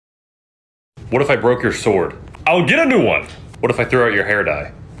What if I broke your sword? I'll get a new one. What if I threw out your hair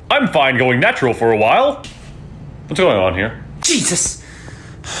dye? I'm fine going natural for a while. What's going on here? Jesus!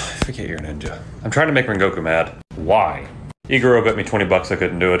 Forget you're a ninja. I'm trying to make Rengoku mad. Why? Iguro bet me 20 bucks I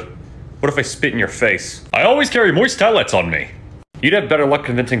couldn't do it. What if I spit in your face? I always carry moist towelettes on me. You'd have better luck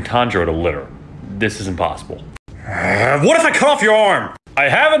convincing Tanjiro to litter. This is impossible. What if I cut off your arm? I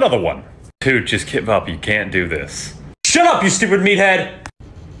have another one. Dude, just give up. You can't do this. Shut up, you stupid meathead!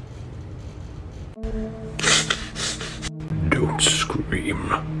 Don't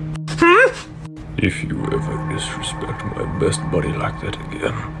scream. If you ever disrespect my best buddy like that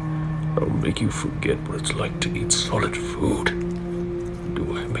again, I'll make you forget what it's like to eat solid food.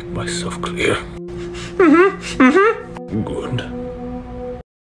 Do I make myself clear? Good.